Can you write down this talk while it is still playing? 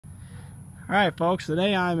Alright folks,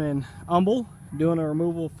 today I'm in Humble doing a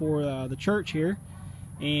removal for the church here,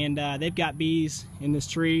 and they've got bees in this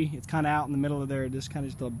tree. It's kind of out in the middle of their just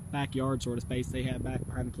a backyard sort of space they have back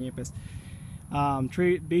behind the campus.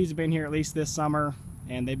 Bees have been here at least this summer,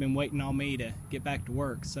 and they've been waiting on me to get back to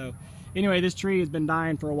work. So anyway, this tree has been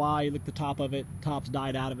dying for a while. You look at the top of it, top's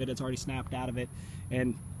died out of it, it's already snapped out of it.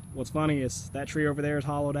 And what's funny is that tree over there is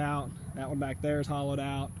hollowed out, that one back there is hollowed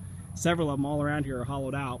out. Several of them all around here are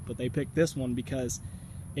hollowed out, but they picked this one because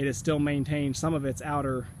it is still maintained. Some of its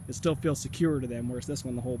outer, it still feels secure to them, whereas this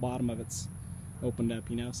one, the whole bottom of it's opened up,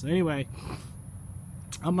 you know. So anyway,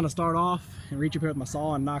 I'm gonna start off and reach up here with my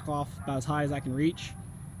saw and knock off about as high as I can reach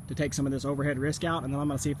to take some of this overhead risk out, and then I'm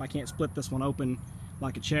gonna see if I can't split this one open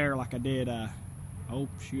like a chair, like I did, oh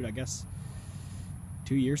shoot, I guess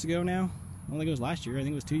 2 years ago now. I don't think it was last year, I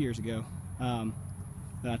think it was 2 years ago.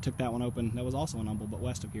 That I took that one open. That was also in Humble, but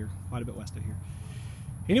west of here, quite a bit west of here.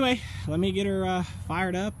 Anyway, let me get her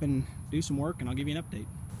fired up and do some work, and I'll give you an update.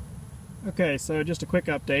 Okay, so just a quick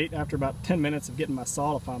update. After about 10 minutes of getting my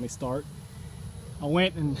saw to finally start, I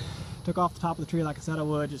went and took off the top of the tree like I said I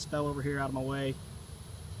would, just fell over here out of my way,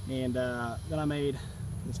 and then I made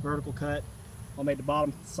this vertical cut. I made the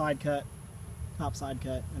bottom side cut, top side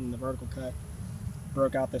cut, and the vertical cut.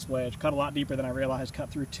 Broke out this wedge, cut a lot deeper than I realized,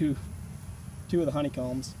 cut through two of the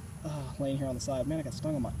honeycombs. Laying here on the side. Man, I got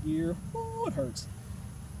stung on my ear. Oh, it hurts.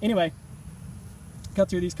 Anyway, cut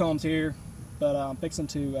through these combs here, but I'm fixing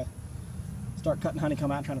to start cutting honeycomb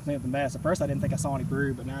out and trying to clean up the mess. At first I didn't think I saw any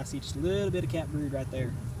brood, but now I see just a little bit of cat brood right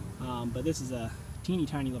there. But this is a teeny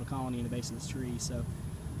tiny little colony in the base of this tree, so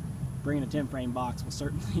bringing a 10-frame box will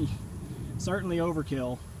certainly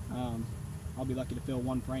overkill. I'll be lucky to fill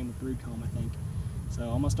one frame with brood comb, I think. So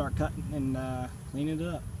I'm gonna start cutting and cleaning it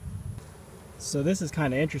up. So this is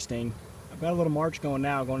kind of interesting. I've got a little march going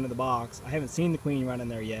now, going into the box. I haven't seen the queen run in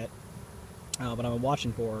there yet, but I'm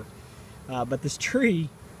watching for her. But this tree,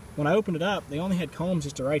 when I opened it up, they only had combs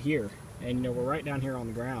just right here, and you know, we're right down here on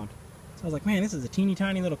the ground. So I was like, man, this is a teeny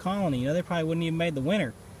tiny little colony. You know, they probably wouldn't even made the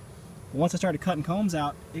winter. But once I started cutting combs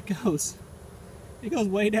out, it goes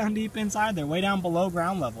way down deep inside there, way down below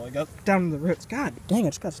ground level. It goes down to the roots. God dang, I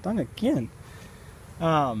just got stung again.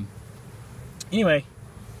 Anyway,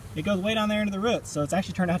 it goes way down there into the roots, so it's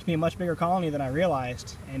actually turned out to be a much bigger colony than I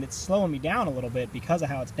realized, and it's slowing me down a little bit because of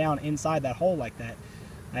how it's down inside that hole like that.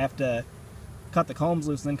 I have to cut the combs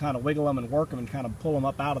loose and then kind of wiggle them and work them and kind of pull them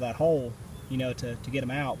up out of that hole, you know, to get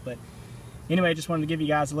them out. But anyway, just wanted to give you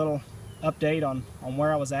guys a little update on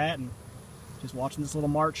where I was at, and just watching this little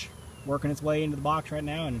march working its way into the box right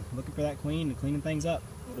now and looking for that queen and cleaning things up.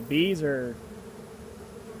 The bees are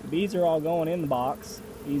all going in the box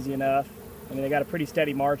easy enough. I mean, they got a pretty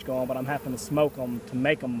steady march going, but I'm having to smoke them to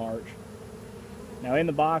make them march. Now in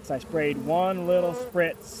the box, I sprayed one little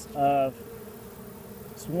spritz of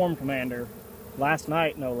Swarm Commander last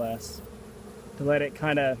night, no less, to let it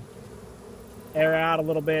kind of air out a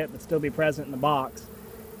little bit, but still be present in the box.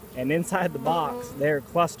 And inside the box, they're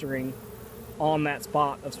clustering on that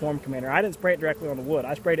spot of Swarm Commander. I didn't spray it directly on the wood.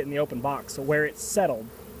 I sprayed it in the open box, so where it's settled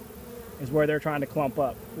is where they're trying to clump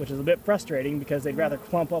up, which is a bit frustrating because they'd rather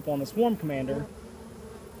clump up on the Swarm Commander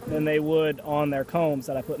than they would on their combs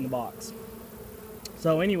that I put in the box.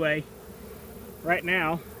 So anyway, right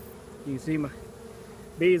now, you can see my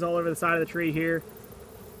bees all over the side of the tree here,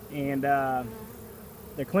 and they're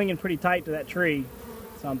clinging pretty tight to that tree.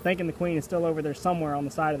 So I'm thinking the queen is still over there somewhere on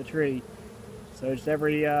the side of the tree. So just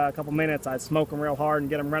every couple minutes I'd smoke them real hard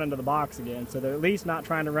and get them running to the box again. So they're at least not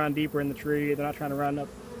trying to run deeper in the tree. They're not trying to run up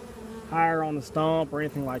higher on the stump or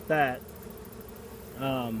anything like that.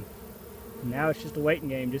 Now it's just a waiting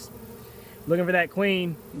game, just looking for that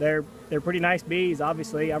queen. They're pretty nice bees,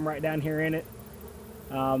 obviously. I'm right down here in it.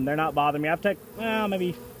 They're not bothering me. I've taken, well,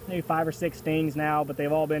 maybe 5 or 6 stings now, but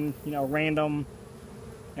they've all been, you know, random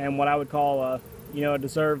and what I would call a, you know, a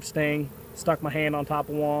deserved sting. Stuck my hand on top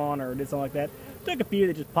of one or did something like that. Took a few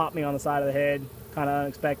that just popped me on the side of the head, kind of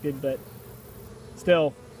unexpected, but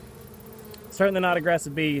still certainly not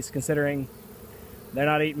aggressive bees considering they're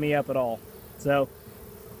not eating me up at all. So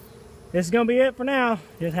this is gonna be it for now.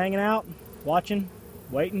 Just hanging out, watching,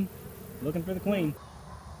 waiting, looking for the queen.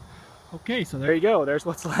 Okay, so there you go. There's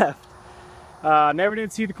what's left. Never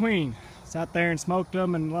did see the queen. Sat there and smoked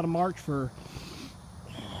them and let them march for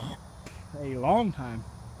a long time.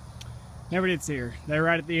 Never did see her. They were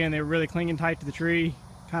right at the end. They were really clinging tight to the tree,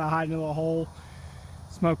 kind of hiding in a little hole.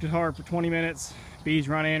 Smoked it hard for 20 minutes. Bees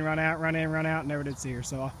run in, run out, run in, run out. Never did see her.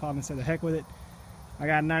 So I finally said the heck with it. I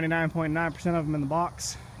got 99.9% of them in the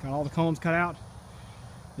box. Got all the combs cut out.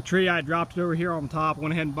 The tree, I dropped it over here on the top.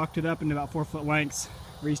 Went ahead and bucked it up into about 4 foot lengths.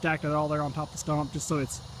 Restacked it all there on top of the stump just so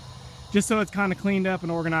it's just so it's kind of cleaned up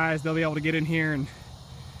and organized. They'll be able to get in here and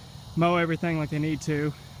mow everything like they need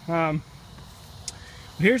to.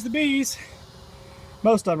 Here's the bees.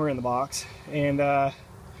 Most of them are in the box, and they're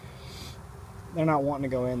not wanting to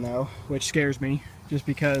go in though, which scares me, just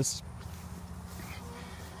because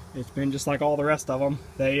it's been just like all the rest of them.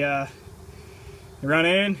 They run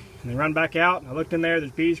in and they run back out. I looked in there,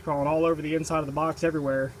 there's bees crawling all over the inside of the box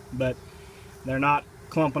everywhere, but they're not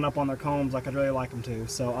clumping up on their combs like I'd really like them to.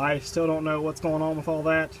 So I still don't know what's going on with all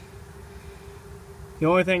that. The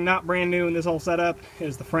only thing not brand new in this whole setup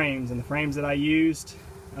is the frames, and the frames that I used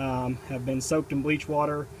have been soaked in bleach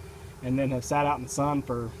water and then have sat out in the sun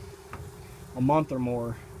for a month or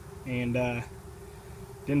more, and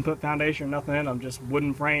didn't put foundation or nothing in them, just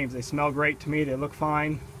wooden frames. They smell great to me, they look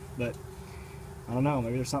fine, but I don't know,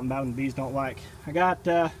 maybe there's something about them the bees don't like. I got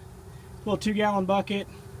a little 2-gallon bucket.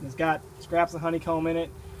 It's got scraps of honeycomb in it.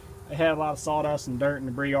 It had a lot of sawdust and dirt and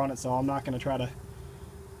debris on it, so I'm not going to try to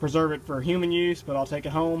preserve it for human use, but I'll take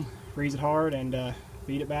it home, freeze it hard, and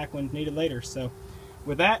feed it back when needed later. So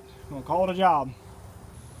with that, I'm going to call it a job.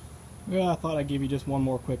 Well, I thought I'd give you just one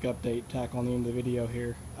more quick update, tack on the end of the video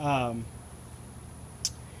here.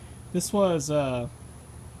 This was, oh,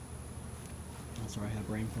 sorry, I had a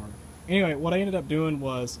brain fart. Anyway, what I ended up doing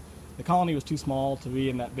was, the colony was too small to be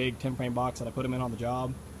in that big 10-frame box that I put them in on the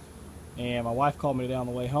job. And my wife called me today on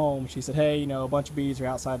the way home. She said, hey, you know, a bunch of bees are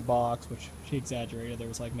outside the box, which she exaggerated. There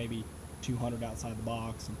was like maybe 200 outside the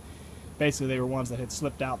box. And basically, they were ones that had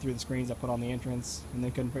slipped out through the screens I put on the entrance, and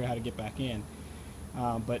they couldn't figure out how to get back in.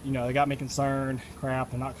 But, you know, they got me concerned.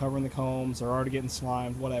 Crap, they're not covering the combs. They're already getting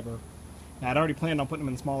slimed, whatever. Now, I'd already planned on putting them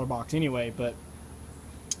in the smaller box anyway, but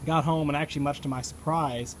got home, and actually, much to my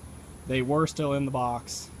surprise, they were still in the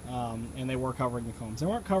box, and they were covering the combs. They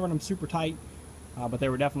weren't covering them super tight, but they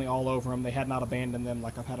were definitely all over them. They had not abandoned them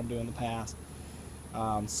like I've had them do in the past.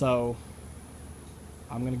 So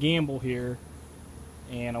I'm going to gamble here,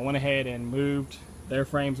 and I went ahead and moved their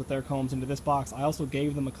frames with their combs into this box. I also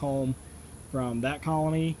gave them a comb from that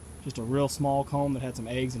colony, just a real small comb that had some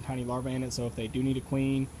eggs and tiny larvae in it, so if they do need a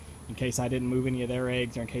queen, in case I didn't move any of their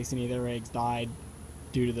eggs, or in case any of their eggs died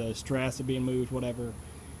due to the stress of being moved, whatever,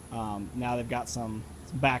 now they've got some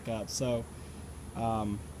backup. So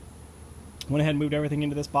went ahead and moved everything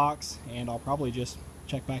into this box, and I'll probably just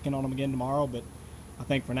check back in on them again tomorrow, but I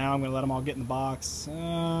think for now I'm going to let them all get in the box.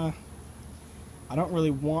 I don't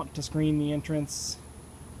really want to screen the entrance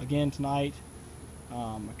again tonight.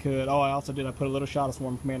 I could, I also did, I put a little shot of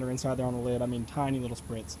Swarm Commander inside there on the lid. I mean, tiny little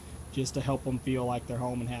spritz, just to help them feel like they're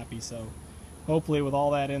home and happy. So hopefully with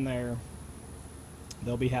all that in there,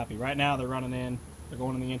 they'll be happy. Right now they're running in, they're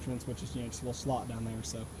going in the entrance, which is, you know, just a little slot down there.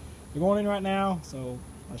 So they're going in right now, so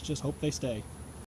let's just hope they stay.